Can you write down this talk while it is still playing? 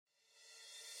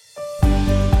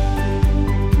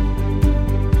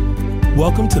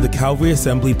Welcome to the Calvary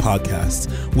Assembly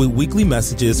Podcast, with weekly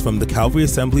messages from the Calvary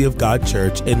Assembly of God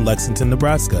Church in Lexington,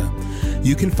 Nebraska.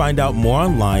 You can find out more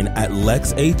online at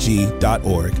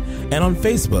lexag.org and on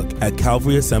Facebook at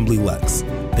Calvary Assembly Lex.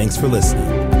 Thanks for listening.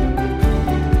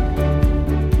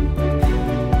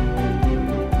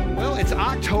 Well, it's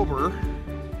October.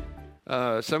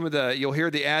 You'll hear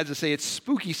the ads that say it's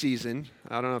spooky season.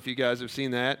 I don't know if you guys have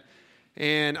seen that.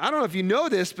 And I don't know if you know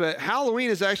this, but Halloween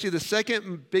is actually the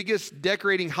second biggest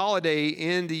decorating holiday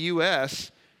in the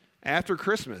U.S. after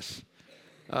Christmas.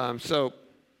 So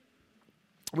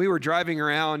we were driving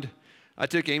around. I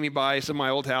took Amy by some of my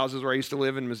old houses where I used to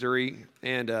live in Missouri,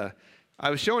 and I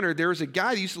was showing her there was a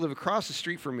guy that used to live across the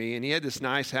street from me, and he had this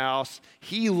nice house.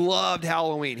 He loved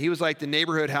Halloween. He was like the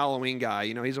neighborhood Halloween guy.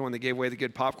 You know, he's the one that gave away the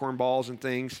good popcorn balls and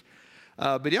things.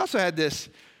 But he also had this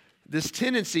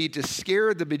tendency to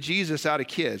scare the bejesus out of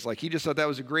kids. Like, he just thought that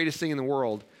was the greatest thing in the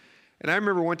world. And I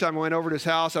remember one time I went over to his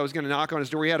house. I was going to knock on his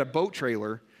door. He had a boat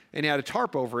trailer, and he had a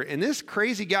tarp over it. And this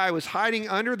crazy guy was hiding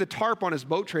under the tarp on his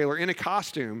boat trailer in a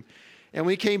costume. And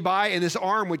we came by, and this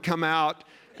arm would come out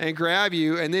and grab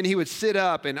you, and then he would sit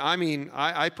up. And I mean,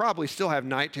 I probably still have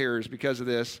night terrors because of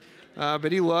this.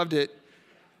 But he loved it.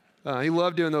 He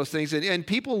loved doing those things, and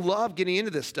people love getting into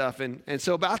this stuff. And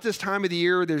so about this time of the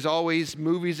year, there's always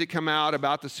movies that come out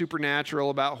about the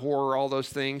supernatural, about horror, all those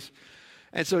things.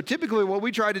 And so typically what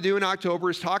we try to do in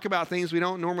October is talk about things we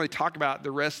don't normally talk about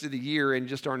the rest of the year in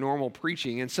just our normal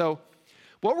preaching. And so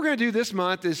what we're going to do this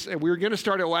month is, we were going to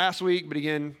start it last week, but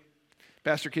again,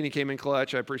 Pastor Kenny came in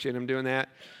clutch. I appreciate him doing that.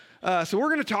 So we're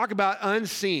going to talk about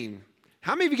unseen.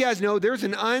 How many of you guys know there's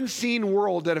an unseen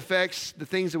world that affects the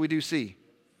things that we do see?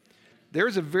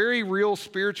 There's a very real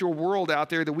spiritual world out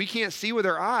there that we can't see with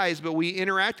our eyes, but we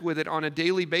interact with it on a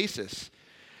daily basis.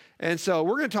 And so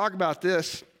we're going to talk about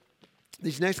this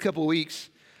these next couple of weeks.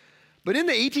 But in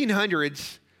the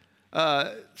 1800s,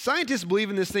 scientists believe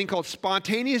in this thing called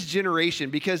spontaneous generation,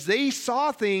 because they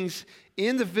saw things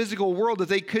in the physical world that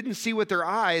they couldn't see with their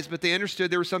eyes, but they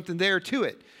understood there was something there to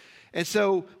it. And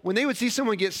so when they would see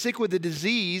someone get sick with a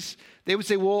disease, they would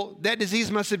say, well, that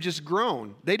disease must have just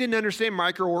grown. They didn't understand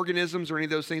microorganisms or any of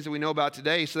those things that we know about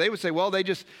today. So they would say, well,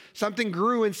 something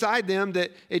grew inside them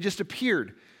that it just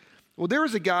appeared. Well, there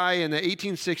was a guy in the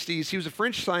 1860s. He was a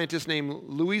French scientist named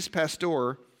Louis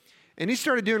Pasteur, and he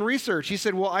started doing research. He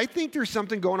said, well, I think there's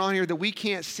something going on here that we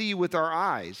can't see with our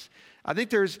eyes. I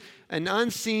think there's an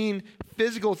unseen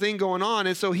physical thing going on.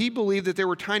 And so he believed that there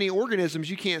were tiny organisms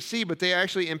you can't see, but they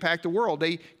actually impact the world.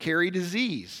 They carry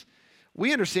disease.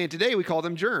 We understand today, we call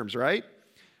them germs, right?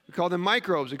 We call them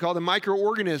microbes. We call them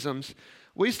microorganisms.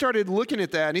 We started looking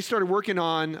at that, and he started working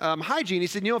on hygiene. He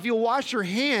said, if you'll wash your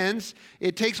hands,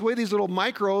 it takes away these little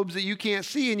microbes that you can't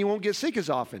see, and you won't get sick as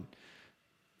often.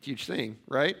 Huge thing,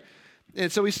 right? And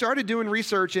so we started doing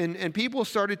research, and people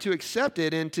started to accept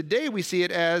it, and today we see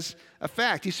it as a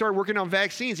fact. He started working on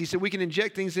vaccines. He said, we can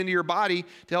inject things into your body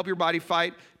to help your body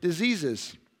fight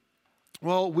diseases.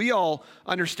 Well, we all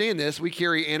understand this. We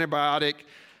carry antibiotic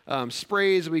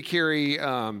sprays. We carry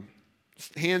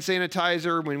hand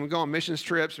sanitizer. When we go on missions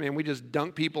trips, man, we just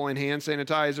dunk people in hand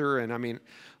sanitizer, and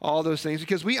all those things,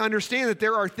 because we understand that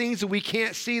there are things that we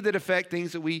can't see that affect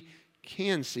things that we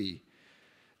can see.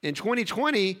 In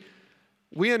 2020,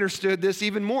 we understood this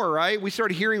even more, right? We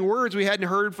started hearing words we hadn't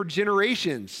heard for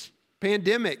generations.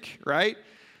 Pandemic, right?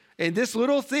 And this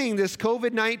little thing, this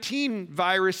COVID-19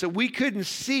 virus that we couldn't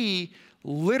see,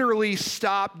 literally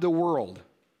stopped the world,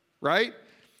 right?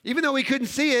 Even though we couldn't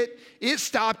see it, it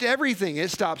stopped everything. It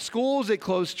stopped schools. It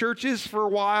closed churches for a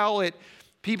while.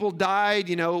 People died,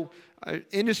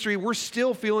 industry. We're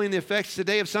still feeling the effects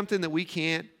today of something that we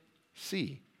can't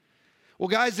see. Well,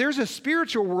 guys, there's a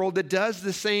spiritual world that does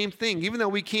the same thing. Even though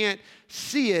we can't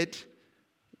see it,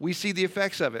 we see the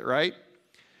effects of it, right?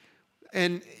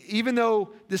 And even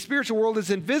though the spiritual world is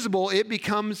invisible, it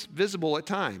becomes visible at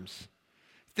times.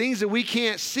 Things that we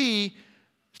can't see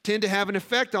tend to have an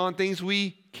effect on things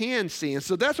we can see. And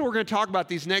so that's what we're going to talk about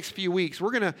these next few weeks.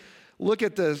 We're going to look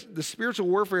at the spiritual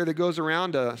warfare that goes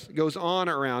on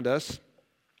around us.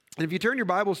 And if you turn your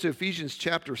Bibles to Ephesians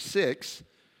chapter 6,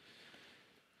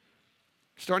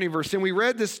 starting in verse 10. We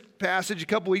read this passage a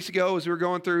couple weeks ago as we were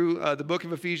going through the book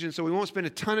of Ephesians, so we won't spend a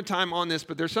ton of time on this,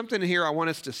 but there's something in here I want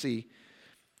us to see.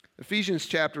 Ephesians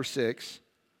chapter 6.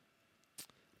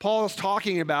 Paul is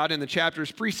talking about, in the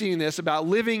chapters preceding this, about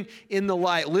living in the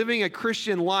light, living a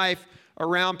Christian life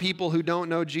around people who don't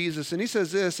know Jesus. And he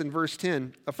says this in verse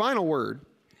 10, a final word.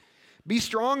 Be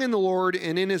strong in the Lord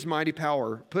and in his mighty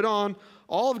power. Put on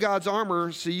all of God's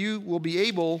armor so you will be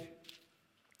able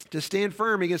to stand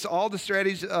firm against all the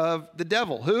strategies of the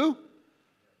devil. Who?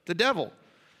 The devil.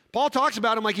 Paul talks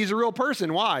about him like he's a real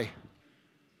person. Why?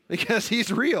 Because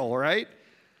he's real, right?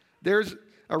 There's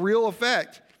a real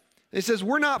effect. It says,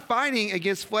 we're not fighting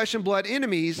against flesh and blood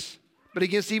enemies, but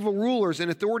against evil rulers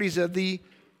and authorities of the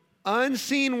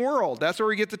unseen world. That's where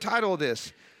we get the title of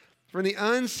this. From the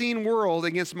unseen world,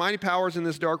 against mighty powers in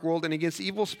this dark world, and against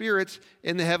evil spirits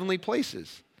in the heavenly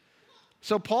places.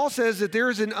 So Paul says that there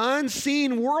is an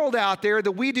unseen world out there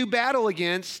that we do battle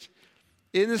against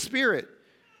in the spirit.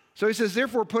 So he says,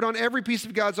 therefore, put on every piece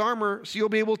of God's armor so you'll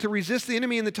be able to resist the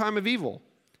enemy in the time of evil.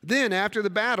 Then, after the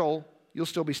battle, you'll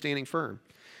still be standing firm.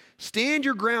 Stand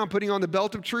your ground, putting on the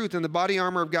belt of truth and the body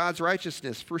armor of God's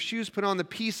righteousness. For shoes, put on the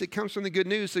peace that comes from the good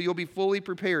news so you'll be fully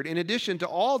prepared. In addition to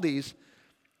all these,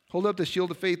 hold up the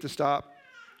shield of faith to stop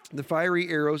the fiery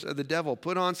arrows of the devil.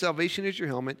 Put on salvation as your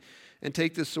helmet and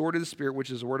take the sword of the Spirit,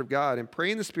 which is the word of God. And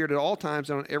pray in the Spirit at all times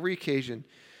and on every occasion.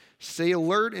 Stay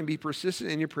alert and be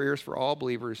persistent in your prayers for all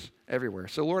believers everywhere.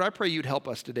 So, Lord, I pray you'd help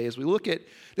us today as we look at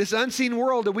this unseen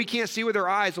world that we can't see with our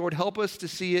eyes. Lord, help us to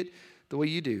see it the way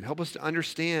you do. Help us to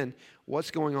understand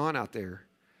what's going on out there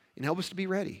and help us to be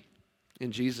ready.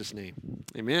 In Jesus' name,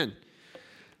 amen.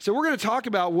 So we're going to talk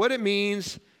about what it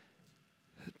means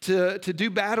to do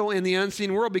battle in the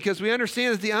unseen world, because we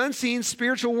understand that the unseen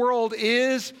spiritual world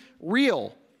is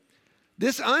real.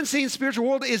 This unseen spiritual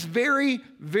world is very,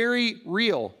 very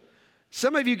real.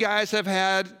 Some of you guys have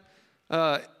had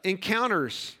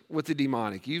encounters with the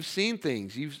demonic. You've seen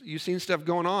things. You've seen stuff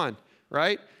going on,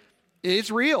 right?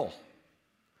 It's real.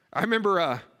 I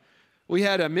remember we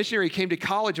had a missionary came to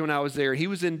college when I was there. He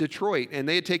was in Detroit, and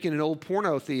they had taken an old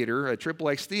porno theater, a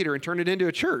XXX theater, and turned it into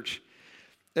a church.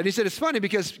 And he said, it's funny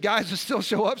because guys will still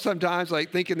show up sometimes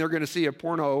like thinking they're going to see a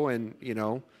porno, and, you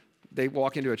know, they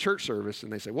walk into a church service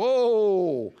and they say,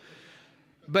 whoa.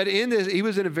 But he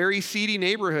was in a very seedy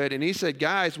neighborhood, and he said,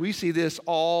 guys, we see this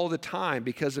all the time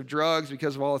because of drugs,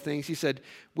 because of all the things. He said,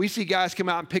 we see guys come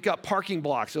out and pick up parking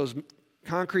blocks, those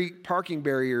concrete parking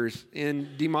barriers in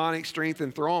demonic strength,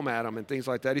 and throw them at them and things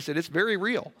like that. He said, it's very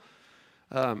real.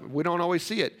 We don't always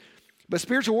see it. But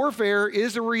spiritual warfare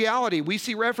is a reality. We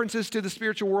see references to the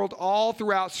spiritual world all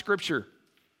throughout Scripture.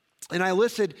 And I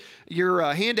listed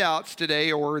your handouts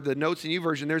today, or the notes in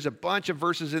YouVersion. There's a bunch of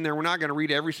verses in there. We're not going to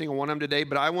read every single one of them today,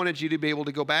 but I wanted you to be able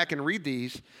to go back and read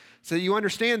these so that you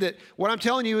understand that what I'm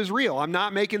telling you is real. I'm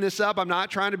not making this up. I'm not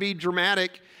trying to be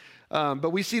dramatic.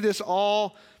 But we see this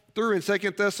all through in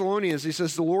 2 Thessalonians. He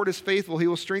says, the Lord is faithful. He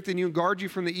will strengthen you and guard you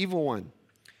from the evil one.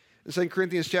 In 2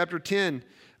 Corinthians chapter 10,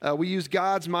 we use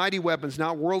God's mighty weapons,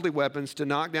 not worldly weapons, to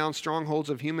knock down strongholds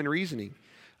of human reasoning.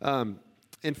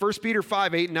 In 1 Peter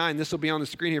 5, 8, and 9, this will be on the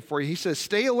screen here for you. He says,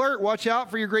 stay alert, watch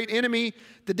out for your great enemy,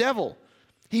 the devil.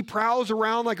 He prowls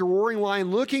around like a roaring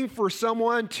lion looking for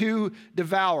someone to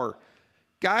devour.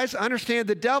 Guys, understand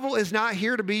the devil is not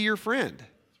here to be your friend.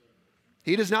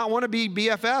 He does not want to be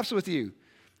BFFs with you.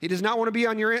 He does not want to be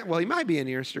on your, well, he might be on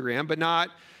your Instagram, but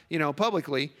not,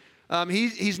 publicly.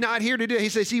 He's not here to do it. He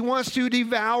says he wants to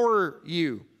devour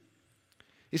you.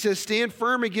 He says, stand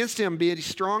firm against him. Be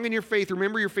strong in your faith.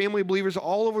 Remember, your family of believers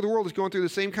all over the world is going through the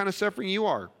same kind of suffering you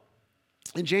are.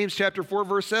 In James chapter 4,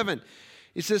 verse 7,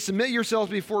 he says, submit yourselves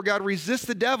before God. Resist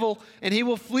the devil, and he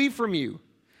will flee from you.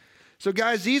 So,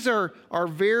 guys, these are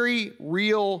very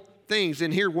real things.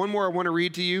 And here, one more I want to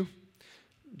read to you.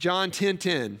 John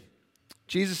 10:10.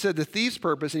 Jesus said the thief's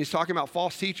purpose, and he's talking about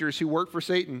false teachers who work for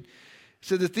Satan.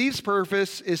 So the thief's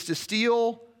purpose is to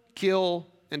steal, kill,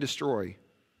 and destroy.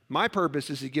 My purpose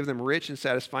is to give them rich and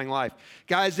satisfying life.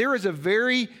 Guys, there is a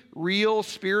very real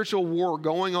spiritual war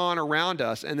going on around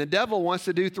us, and the devil wants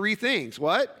to do three things.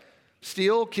 What?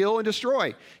 Steal, kill, and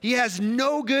destroy. He has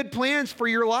no good plans for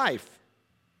your life.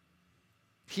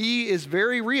 He is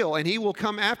very real, and he will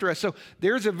come after us. So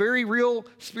there's a very real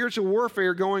spiritual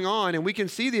warfare going on, and we can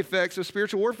see the effects of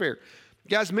spiritual warfare.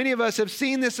 Guys, many of us have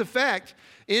seen this effect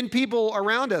in people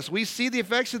around us. We see the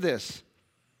effects of this.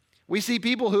 We see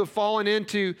people who have fallen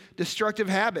into destructive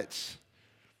habits.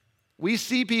 We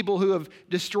see people who have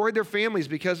destroyed their families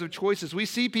because of choices. We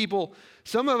see people,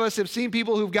 some of us have seen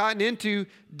people who've gotten into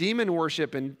demon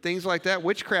worship and things like that,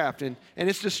 witchcraft, and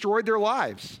it's destroyed their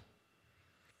lives.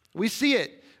 We see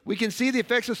it. We can see the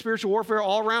effects of spiritual warfare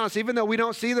all around us. Even though we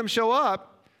don't see them show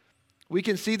up, we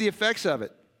can see the effects of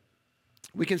it.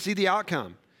 We can see the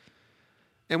outcome.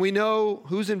 And we know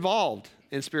who's involved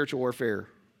in spiritual warfare.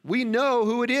 We know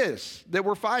who it is that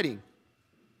we're fighting.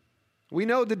 We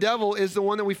know the devil is the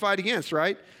one that we fight against,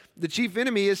 right? The chief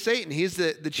enemy is Satan. He's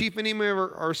the chief enemy of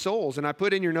our souls. And I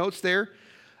put in your notes there,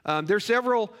 there's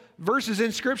several verses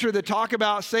in Scripture that talk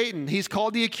about Satan. He's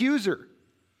called the accuser.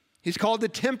 He's called the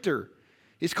tempter.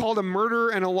 He's called a murderer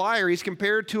and a liar. He's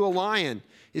compared to a lion.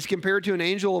 He's compared to an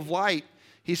angel of light.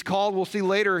 He's called, we'll see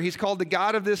later, he's called the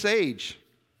God of this age.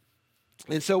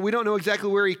 And so we don't know exactly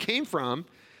where he came from,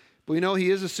 but we know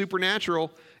he is a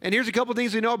supernatural. And here's a couple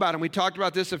things we know about him. We talked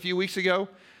about this a few weeks ago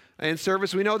in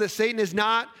service. We know that Satan is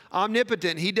not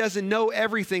omnipotent. He doesn't know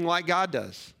everything like God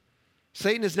does.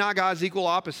 Satan is not God's equal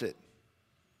opposite.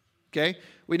 Okay?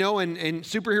 We know in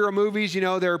superhero movies,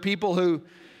 there are people who,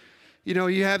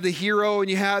 you have the hero and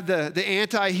you have the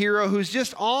anti-hero who's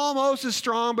just almost as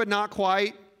strong but not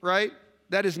quite, right?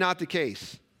 That is not the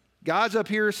case. God's up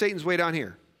here, Satan's way down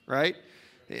here, right?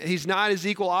 He's not his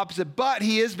equal opposite, but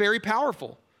he is very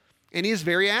powerful and he is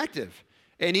very active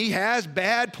and he has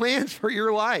bad plans for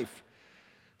your life.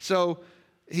 So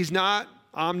he's not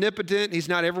omnipotent. He's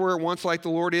not everywhere at once like the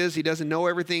Lord is. He doesn't know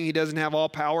everything. He doesn't have all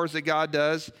powers that God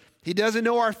does. He doesn't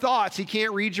know our thoughts. He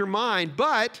can't read your mind,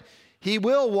 but he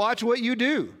will watch what you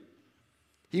do.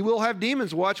 He will have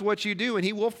demons watch what you do, and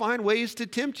he will find ways to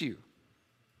tempt you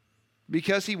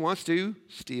because he wants to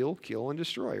steal, kill, and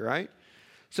destroy, right?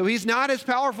 So he's not as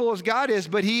powerful as God is,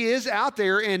 but he is out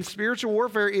there, and spiritual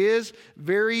warfare is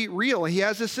very real. He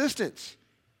has assistance.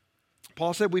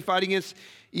 Paul said we fight against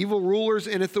evil rulers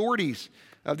and authorities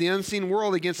of the unseen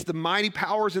world, against the mighty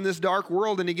powers in this dark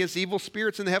world, and against evil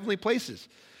spirits in the heavenly places.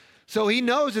 So he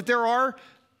knows that there are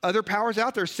other powers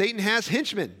out there. Satan has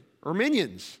henchmen or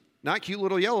minions, not cute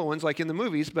little yellow ones like in the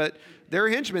movies, but they're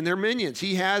henchmen, they're minions.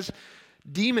 He has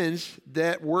demons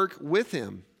that work with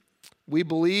him. We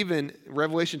believe in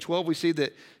Revelation 12, we see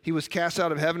that he was cast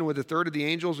out of heaven with a third of the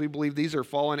angels. We believe these are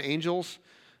fallen angels.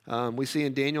 We see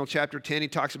in Daniel chapter 10, he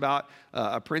talks about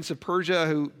a prince of Persia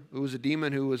who was a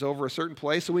demon who was over a certain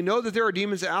place. So we know that there are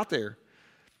demons out there.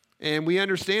 And we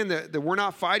understand that we're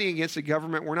not fighting against the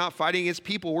government. We're not fighting against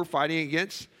people. We're fighting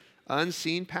against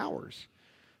unseen powers.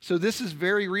 So this is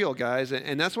very real, guys.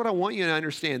 And that's what I want you to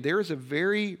understand. There is a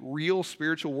very real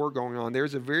spiritual war going on.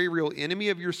 There's a very real enemy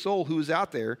of your soul who is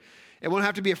out there. And we don't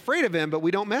have to be afraid of him, but we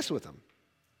don't mess with him.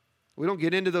 We don't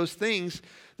get into those things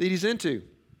that he's into.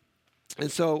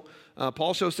 And so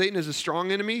Paul shows Satan is a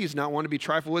strong enemy. He's not one to be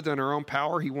trifled with in our own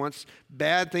power. He wants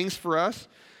bad things for us.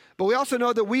 But we also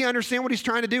know that we understand what he's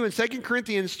trying to do. In 2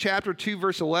 Corinthians chapter 2,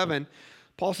 verse 11,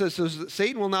 Paul says, so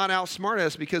Satan will not outsmart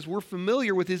us because we're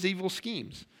familiar with his evil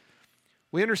schemes.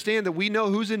 We understand that we know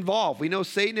who's involved. We know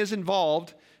Satan is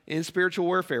involved in spiritual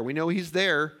warfare. We know he's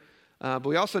there, but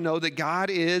we also know that God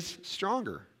is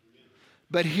stronger.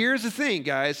 But here's the thing,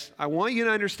 guys. I want you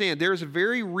to understand there's a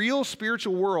very real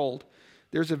spiritual world.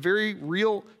 There's a very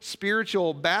real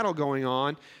spiritual battle going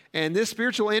on. And this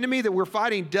spiritual enemy that we're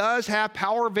fighting does have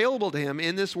power available to him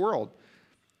in this world.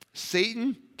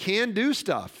 Satan can do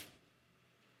stuff.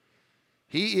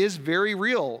 He is very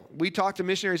real. We talk to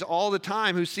missionaries all the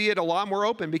time who see it a lot more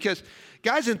open because,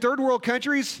 guys, in third world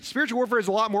countries, spiritual warfare is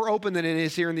a lot more open than it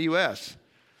is here in the U.S.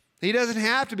 He doesn't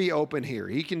have to be open here.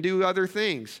 He can do other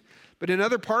things. But in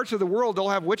other parts of the world, they'll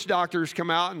have witch doctors come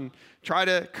out and try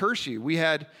to curse you. We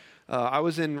had, I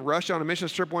was in Russia on a mission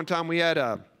trip one time. We had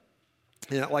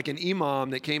like an imam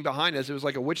that came behind us. It was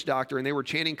like a witch doctor, and they were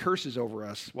chanting curses over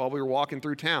us while we were walking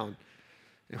through town.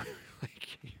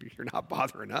 Like, you're not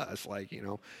bothering us. Like,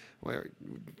 well,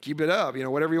 keep it up.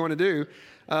 Whatever you want to do.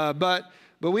 But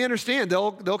we understand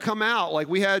they'll come out. Like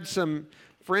we had some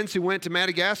friends who went to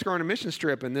Madagascar on a mission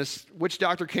trip, and this witch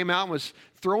doctor came out and was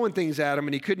throwing things at them,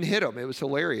 and he couldn't hit them. It was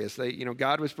hilarious.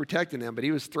 God was protecting them, but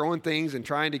he was throwing things and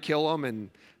trying to kill them, and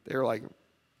they were like,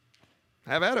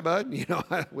 have at it, bud.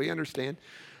 We understand.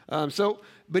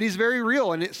 But he's very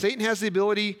real, and Satan has the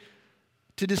ability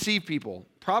to deceive people.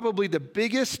 Probably the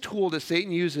biggest tool that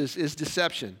Satan uses is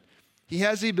deception. He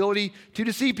has the ability to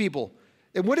deceive people.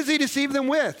 And what does he deceive them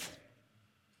with?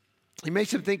 He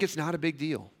makes them think it's not a big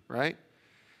deal, right?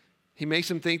 He makes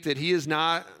them think that he is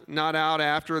not out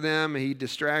after them. He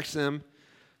distracts them.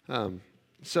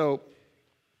 So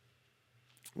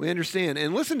we understand.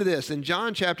 And listen to this. In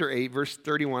John chapter 8, verse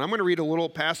 31, I'm going to read a little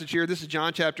passage here. This is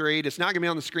John chapter 8. It's not going to be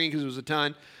on the screen because it was a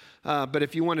ton. But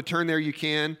if you want to turn there, you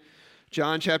can.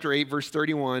 John chapter 8, verse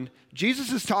 31.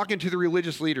 Jesus is talking to the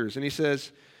religious leaders, and he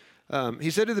says,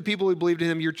 he said to the people who believed in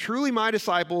him, you're truly my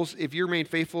disciples if you remain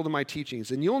faithful to my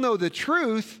teachings. And you'll know the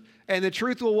truth, and the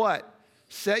truth will what?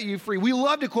 Set you free. We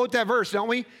love to quote that verse, don't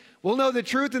we? We'll know the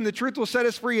truth, and the truth will set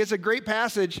us free. It's a great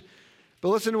passage. But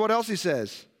listen to what else he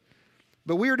says.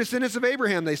 But we are descendants of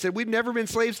Abraham. They said, we've never been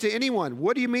slaves to anyone.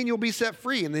 What do you mean you'll be set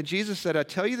free? And then Jesus said, I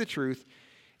tell you the truth.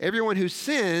 Everyone who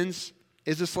sins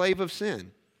is a slave of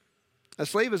sin. A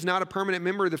slave is not a permanent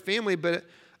member of the family, but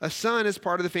a son is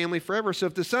part of the family forever. So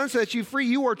if the son sets you free,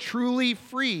 you are truly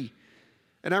free.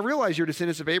 And I realize you're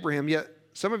descendants of Abraham, yet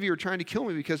some of you are trying to kill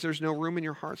me because there's no room in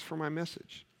your hearts for my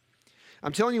message.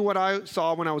 I'm telling you what I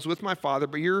saw when I was with my father,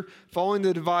 but you're following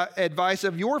the advice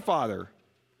of your father.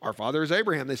 Our father is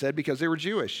Abraham, they said, because they were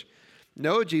Jewish.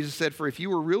 No, Jesus said, for if you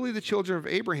were really the children of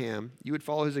Abraham, you would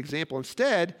follow his example.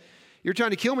 Instead, you're trying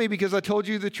to kill me because I told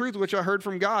you the truth, which I heard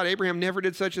from God. Abraham never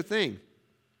did such a thing.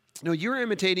 No, you're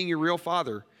imitating your real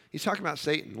father. He's talking about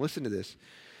Satan. Listen to this.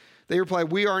 They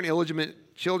replied, we aren't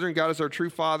illegitimate children. God is our true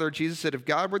father. Jesus said, if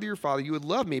God were your father, you would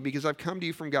love me because I've come to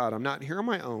you from God. I'm not here on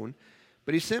my own,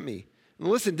 but he sent me. And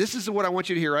listen, this is what I want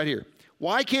you to hear right here.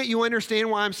 Why can't you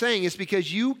understand why I'm saying? It's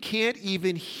because you can't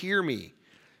even hear me.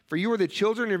 For you are the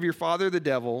children of your father, the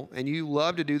devil, and you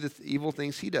love to do the evil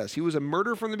things he does. He was a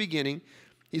murderer from the beginning.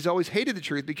 He's always hated the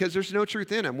truth because there's no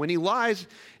truth in him. When he lies,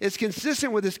 it's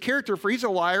consistent with his character, for he's a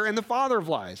liar and the father of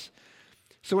lies.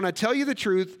 So when I tell you the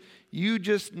truth, you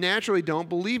just naturally don't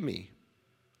believe me.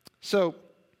 So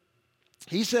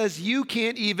he says, you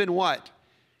can't even what?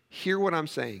 Hear what I'm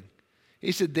saying.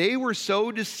 He said they were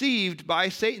so deceived by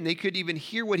Satan, they couldn't even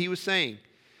hear what he was saying.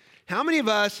 How many of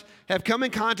us have come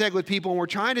in contact with people and we're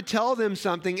trying to tell them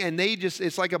something and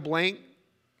it's like a blank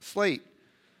slate?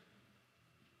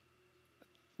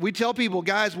 We tell people,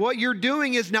 guys, what you're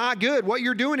doing is not good. What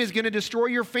you're doing is going to destroy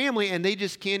your family, and they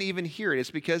just can't even hear it. It's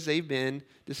because they've been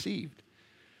deceived.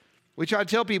 We try to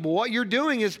tell people, what you're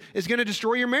doing is going to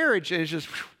destroy your marriage, and it's just,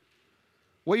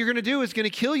 what you're going to do is going to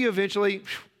kill you eventually.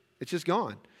 It's just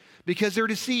gone because they're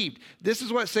deceived. This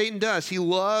is what Satan does. He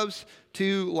loves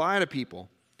to lie to people.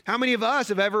 How many of us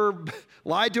have ever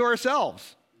lied to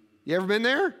ourselves? You ever been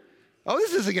there? Oh,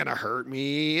 this isn't going to hurt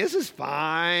me. This is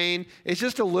fine. It's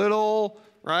just a little,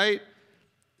 right?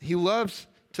 He loves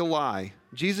to lie.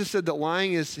 Jesus said that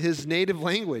lying is his native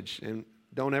language. And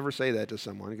don't ever say that to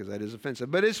someone because that is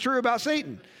offensive. But it's true about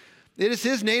Satan. It is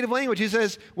his native language. He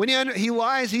says when he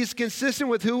lies, he's consistent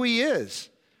with who he is.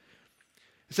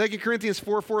 2 Corinthians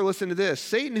 4:4, listen to this.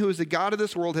 Satan, who is the god of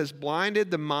this world, has blinded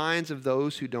the minds of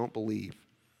those who don't believe.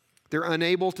 They're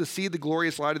unable to see the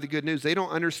glorious light of the good news. They don't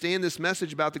understand this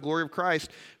message about the glory of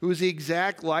Christ, who is the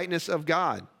exact likeness of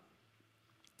God.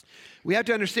 We have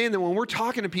to understand that when we're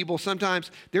talking to people,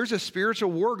 sometimes there's a spiritual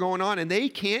war going on and they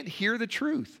can't hear the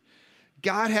truth.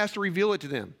 God has to reveal it to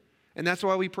them. And that's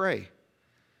why we pray.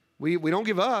 We don't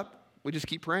give up. We just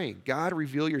keep praying. God,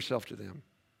 reveal yourself to them.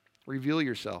 Reveal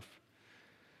yourself.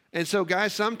 And so,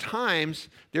 guys, sometimes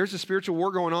there's a spiritual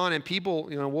war going on and people,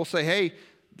 will say, hey,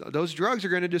 those drugs are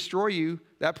going to destroy you.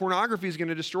 That pornography is going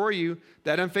to destroy you.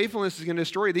 That unfaithfulness is going to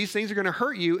destroy you. These things are going to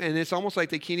hurt you. And it's almost like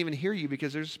they can't even hear you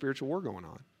because there's a spiritual war going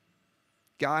on.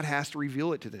 God has to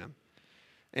reveal it to them.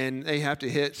 And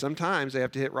sometimes they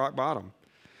have to hit rock bottom.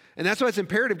 And that's why it's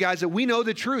imperative, guys, that we know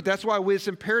the truth. That's why it's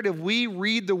imperative we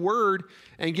read the word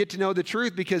and get to know the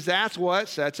truth because that's what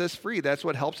sets us free. That's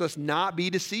what helps us not be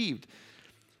deceived.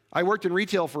 I worked in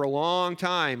retail for a long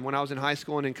time when I was in high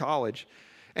school and in college.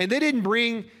 And they didn't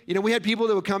bring, we had people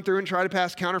that would come through and try to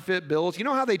pass counterfeit bills. You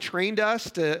know how they trained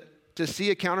us to see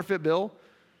a counterfeit bill?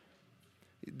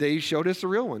 They showed us the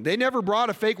real one. They never brought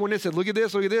a fake one and said, look at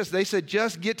this, look at this. They said,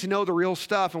 just get to know the real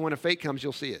stuff, and when a fake comes,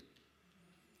 you'll see it.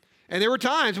 And there were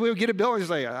times we would get a bill and just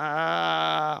like,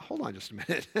 hold on just a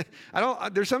minute.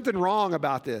 There's something wrong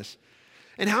about this.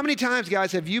 And how many times,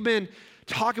 guys, have you been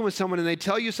talking with someone and they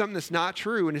tell you something that's not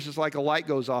true, and it's just like a light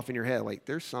goes off in your head, like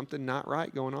there's something not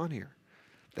right going on here.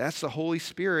 That's the Holy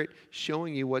Spirit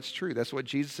showing you what's true. That's what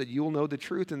Jesus said. You will know the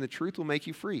truth, and the truth will make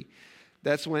you free.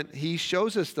 That's when he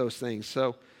shows us those things.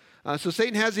 So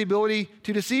Satan has the ability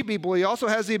to deceive people. He also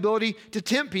has the ability to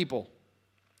tempt people.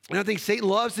 And I think Satan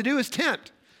loves to do is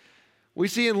tempt. We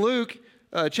see in Luke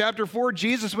chapter 4,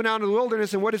 Jesus went out into the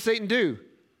wilderness, and what did Satan do?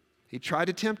 He tried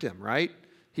to tempt him, right?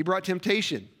 He brought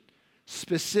temptation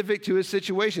specific to his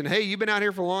situation. Hey, you've been out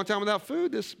here for a long time without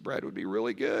food. This bread would be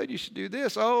really good. You should do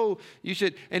this. Oh, you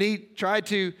should. And he tried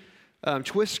to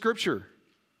twist Scripture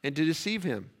and to deceive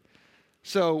him.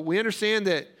 So we understand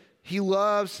that he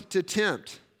loves to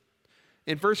tempt.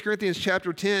 In 1 Corinthians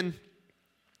chapter 10,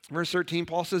 verse 13,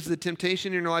 Paul says the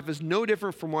temptation in your life is no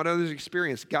different from what others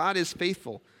experience. God is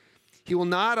faithful. He will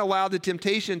not allow the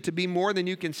temptation to be more than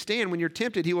you can stand. When you're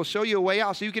tempted, he will show you a way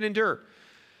out so you can endure.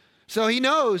 So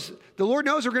the Lord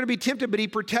knows we're going to be tempted, but he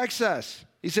protects us.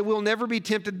 He said we'll never be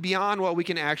tempted beyond what we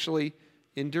can actually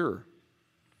endure.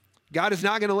 God is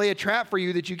not going to lay a trap for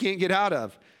you that you can't get out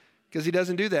of, because he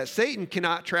doesn't do that. Satan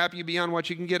cannot trap you beyond what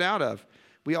you can get out of.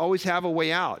 We always have a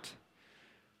way out.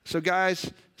 So guys,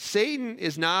 Satan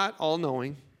is not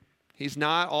all-knowing. He's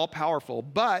not all-powerful,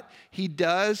 but he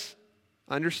does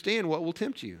understand what will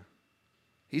tempt you.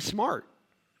 He's smart.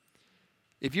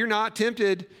 If you're not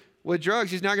tempted with drugs,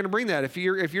 he's not going to bring that. If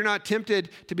you're not tempted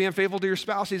to be unfaithful to your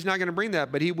spouse, he's not going to bring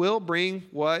that. But he will bring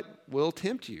what will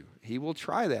tempt you. He will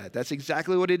try that. That's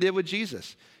exactly what he did with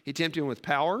Jesus. He tempted him with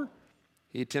power.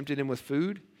 He tempted him with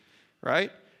food,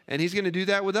 right? And he's going to do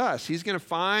that with us. He's going to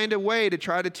find a way to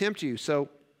try to tempt you. So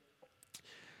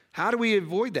how do we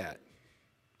avoid that?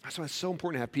 That's why it's so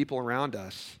important to have people around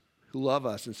us who love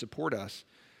us and support us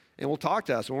and will talk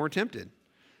to us when we're tempted.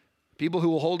 People who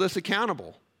will hold us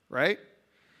accountable, right?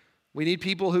 We need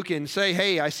people who can say,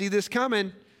 hey, I see this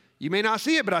coming. You may not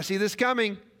see it, but I see this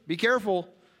coming. Be careful.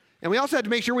 And we also have to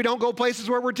make sure we don't go places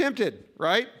where we're tempted,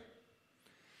 right?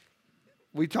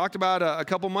 We talked about a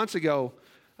couple months ago,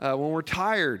 when we're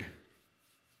tired,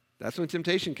 that's when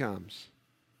temptation comes.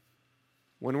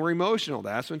 When we're emotional,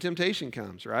 that's when temptation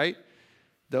comes, right?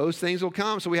 Those things will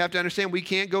come, so we have to understand we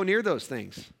can't go near those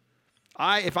things.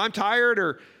 If I'm tired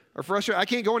or frustrated, I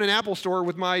can't go in an Apple store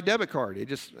with my debit card.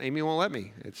 Amy won't let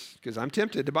me. It's because I'm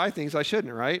tempted to buy things I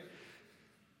shouldn't, right?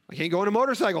 I can't go in a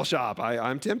motorcycle shop.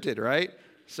 I'm tempted, right?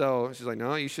 So she's like,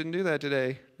 no, you shouldn't do that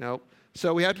today. Nope.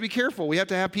 So we have to be careful. We have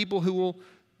to have people who will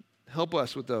help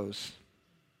us with those.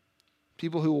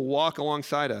 People who will walk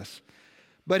alongside us.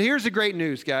 But here's the great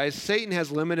news, guys. Satan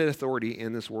has limited authority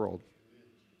in this world.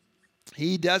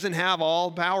 He doesn't have all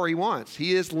the power he wants.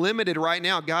 He is limited right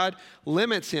now. God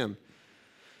limits him.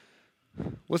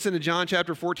 Listen to John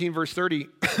chapter 14, verse 30.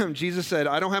 Jesus said,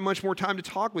 I don't have much more time to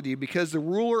talk with you because the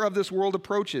ruler of this world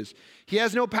approaches. He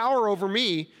has no power over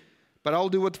me, but I'll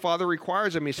do what the Father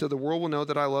requires of me so the world will know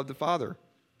that I love the Father.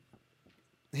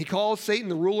 He calls Satan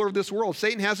the ruler of this world.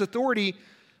 Satan has authority,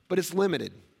 but it's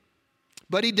limited.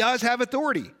 But he does have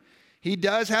authority. He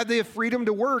does have the freedom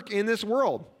to work in this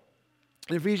world.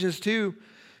 In Ephesians 2,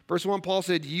 verse 1, Paul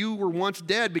said, you were once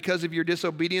dead because of your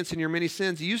disobedience and your many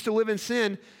sins. You used to live in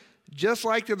sin just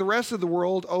like the rest of the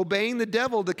world, obeying the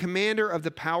devil, the commander of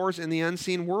the powers in the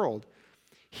unseen world.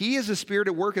 He is a spirit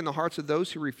at work in the hearts of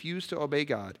those who refuse to obey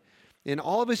God. And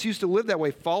all of us used to live that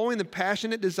way, following the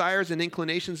passionate desires and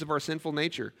inclinations of our sinful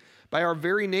nature. By our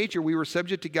very nature, we were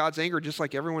subject to God's anger just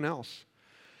like everyone else.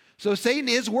 So Satan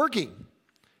is working.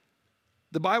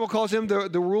 The Bible calls him the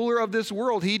ruler of this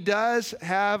world. He does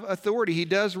have authority. He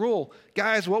does rule.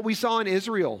 Guys, what we saw in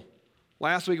Israel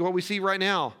last week, what we see right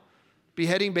now,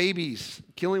 beheading babies,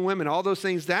 killing women, all those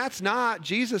things, that's not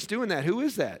Jesus doing that. Who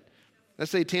is that?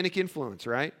 That's satanic influence,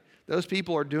 right? Those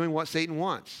people are doing what Satan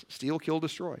wants. Steal, kill,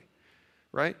 destroy,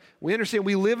 right? We understand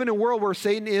we live in a world where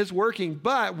Satan is working,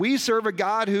 but we serve a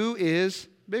God who is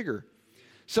bigger.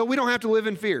 So we don't have to live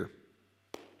in fear.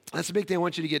 That's the big thing I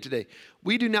want you to get today.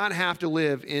 We do not have to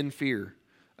live in fear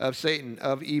of Satan,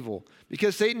 of evil,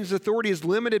 because Satan's authority is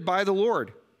limited by the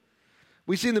Lord.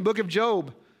 We see in the book of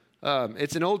Job,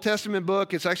 it's an Old Testament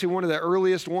book. It's actually one of the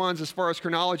earliest ones as far as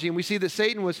chronology. And we see that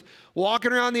Satan was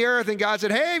walking around the earth and God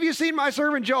said, hey, have you seen my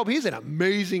servant Job? He's an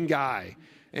amazing guy.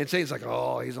 And Satan's like,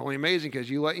 oh, he's only amazing because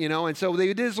and so they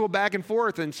did this little back and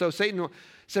forth. And so Satan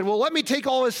said, well, let me take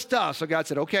all his stuff. So God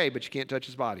said, okay, but you can't touch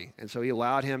his body. And so he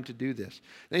allowed him to do this.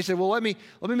 Then he said, well, let me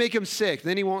make him sick.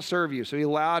 Then he won't serve you. So he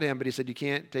allowed him, but he said, you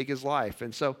can't take his life.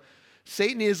 And so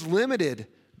Satan is limited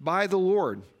by the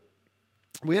Lord.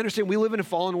 We understand we live in a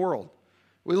fallen world.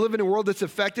 We live in a world that's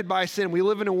affected by sin. We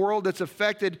live in a world that's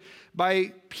affected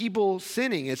by people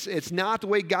sinning. It's not the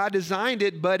way God designed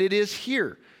it, but it is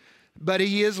here. But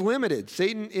he is limited.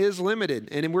 Satan is limited.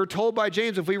 And we're told by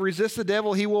James, if we resist the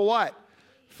devil, he will what?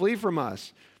 Flee from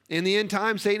us. In the end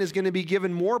time, Satan is going to be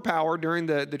given more power during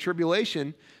the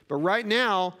tribulation. But right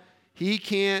now, he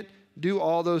can't do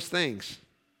all those things.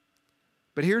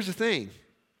 But here's the thing.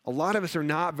 A lot of us are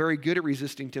not very good at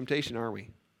resisting temptation, are we?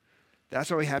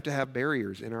 That's why we have to have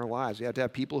barriers in our lives. We have to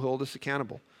have people who hold us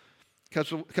accountable. A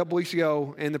couple weeks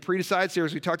ago in the Pre-Decide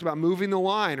series, we talked about moving the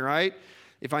line, right?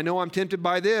 If I know I'm tempted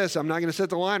by this, I'm not going to set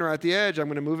the line right at the edge. I'm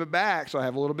going to move it back so I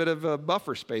have a little bit of a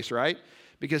buffer space, right?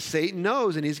 Because Satan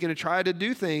knows and he's going to try to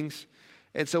do things.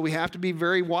 And so we have to be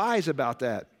very wise about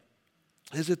that.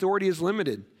 His authority is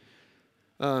limited.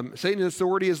 Satan's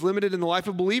authority is limited in the life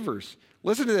of believers.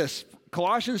 Listen to this.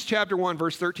 Colossians chapter 1,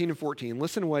 verse 13 and 14.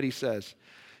 Listen to what he says.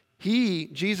 He,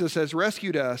 Jesus, has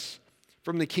rescued us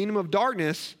from the kingdom of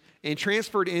darkness and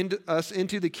transferred us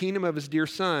into the kingdom of his dear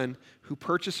Son, who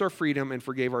purchased our freedom and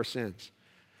forgave our sins.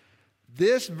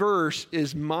 This verse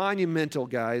is monumental,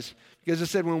 guys, because it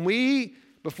said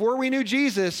before we knew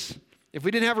Jesus, if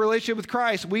we didn't have a relationship with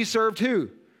Christ, we served who?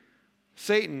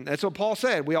 Satan. That's what Paul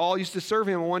said. We all used to serve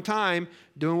him at one time,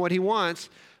 doing what he wants.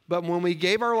 But when we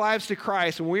gave our lives to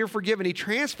Christ, when we were forgiven, he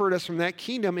transferred us from that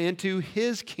kingdom into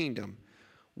his kingdom.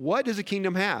 What does a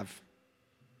kingdom have?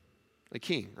 A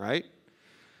king, right?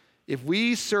 If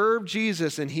we serve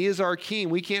Jesus and he is our king,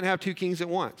 we can't have two kings at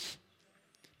once.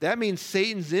 That means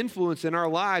Satan's influence in our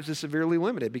lives is severely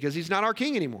limited because he's not our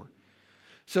king anymore.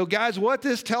 So guys, what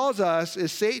this tells us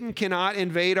is Satan cannot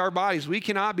invade our bodies. We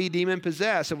cannot be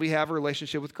demon-possessed if we have a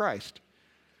relationship with Christ.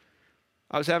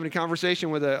 I was having a conversation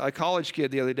with a college kid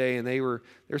the other day, and they were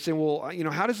saying, well,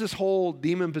 how does this whole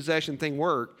demon possession thing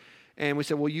work? And we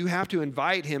said, well, you have to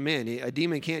invite him in. A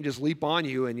demon can't just leap on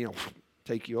you and,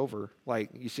 take you over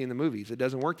like you see in the movies. It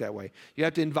doesn't work that way. You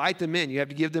have to invite them in. You have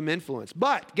to give them influence.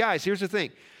 But, guys, here's the thing.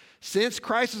 Since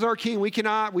Christ is our king, we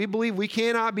believe we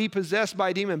cannot be possessed by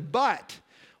a demon. But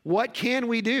what can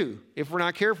we do if we're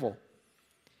not careful?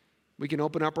 We can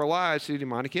open up our lives to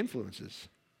demonic influences.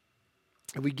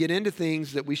 If we get into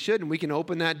things that we shouldn't, we can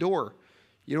open that door.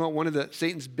 You know what one of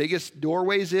Satan's biggest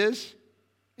doorways is?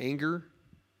 Anger,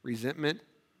 resentment,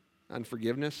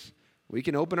 unforgiveness. We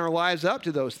can open our lives up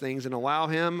to those things and allow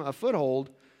him a foothold.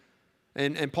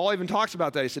 And Paul even talks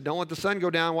about that. He said, don't let the sun go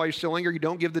down while you're still angry. You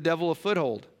don't give the devil a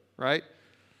foothold, right?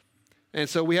 And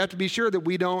so we have to be sure that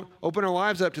we don't open our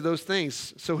lives up to those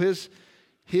things. So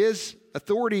his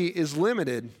authority is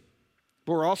limited,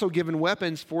 but we're also given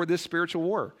weapons for this spiritual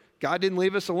war. God didn't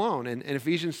leave us alone. And in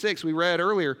Ephesians 6, we read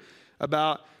earlier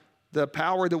about the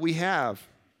power that we have,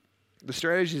 the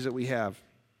strategies that we have.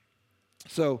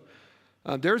 So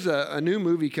there's a new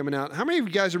movie coming out. How many of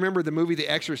you guys remember the movie The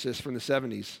Exorcist from the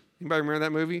 70s? Anybody remember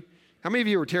that movie? How many of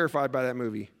you were terrified by that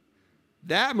movie?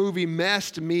 That movie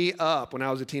messed me up when I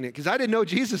was a teenager because I didn't know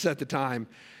Jesus at the time.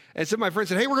 And some of my friends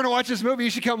said, hey, we're going to watch this movie. You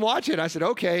should come watch it. I said,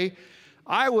 okay.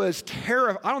 I was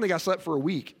terrified. I don't think I slept for a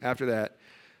week after that.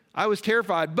 I was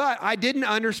terrified, but I didn't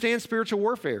understand spiritual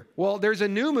warfare. Well, there's a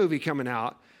new movie coming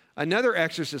out, another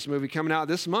Exorcist movie coming out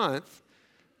this month.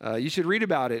 You should read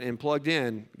about it in Plugged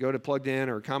In. Go to Plugged In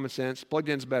or Common Sense. Plugged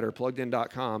In's better,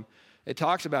 pluggedin.com. It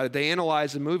talks about it. They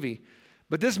analyze the movie.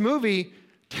 But this movie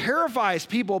terrifies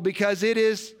people because it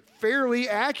is fairly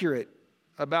accurate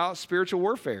about spiritual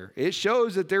warfare. It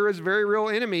shows that there is a very real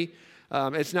enemy.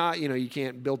 It's not, you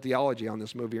can't build theology on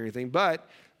this movie or anything, but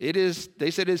it is,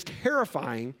 they said it is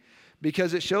terrifying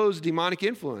because it shows demonic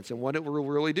influence and what it will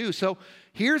really do. So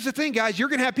here's the thing, guys. You're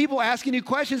going to have people asking you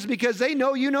questions because they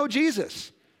know you know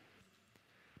Jesus.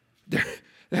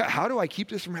 How do I keep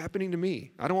this from happening to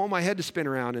me? I don't want my head to spin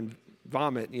around and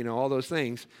vomit, all those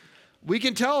things. We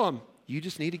can tell them, you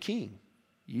just need a king.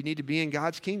 You need to be in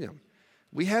God's kingdom.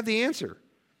 We have the answer.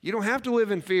 You don't have to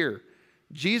live in fear.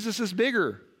 Jesus is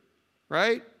bigger,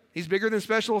 right? He's bigger than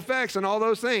special effects and all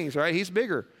those things, right? He's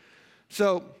bigger.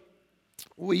 So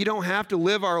we don't have to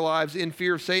live our lives in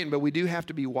fear of Satan, but we do have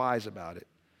to be wise about it.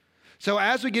 So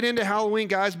as we get into Halloween,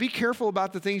 guys, be careful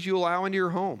about the things you allow into your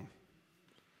home.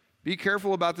 Be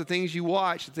careful about the things you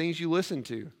watch, the things you listen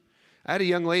to. I had a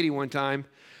young lady one time.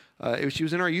 She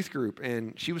was in our youth group,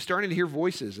 and she was starting to hear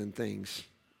voices and things.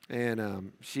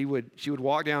 And she would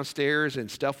walk downstairs,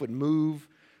 and stuff would move.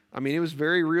 I mean, it was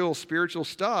very real spiritual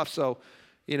stuff. So,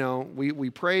 we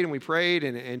prayed and we prayed,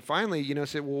 and finally,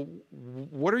 said, well,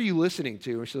 what are you listening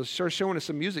to? And she started showing us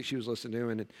some music she was listening to,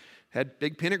 and it had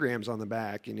big pentagrams on the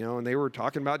back, and they were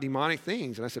talking about demonic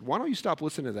things. And I said, why don't you stop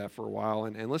listening to that for a while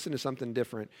and listen to something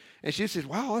different? And she said,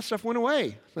 wow, that stuff went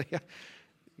away. Like, yeah,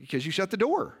 because you shut the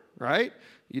door, right?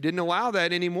 You didn't allow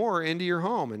that anymore into your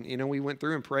home. And, we went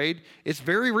through and prayed. It's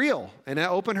very real. And that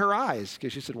opened her eyes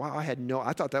because she said, wow,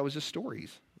 I thought that was just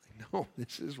stories. Like, no,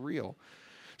 this is real.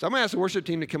 So I'm going to ask the worship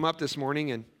team to come up this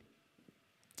morning. And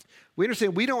we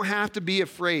understand we don't have to be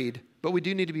afraid, but we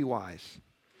do need to be wise.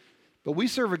 But we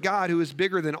serve a God who is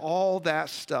bigger than all that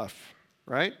stuff,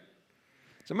 right?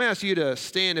 So I'm going to ask you to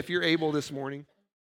stand if you're able this morning.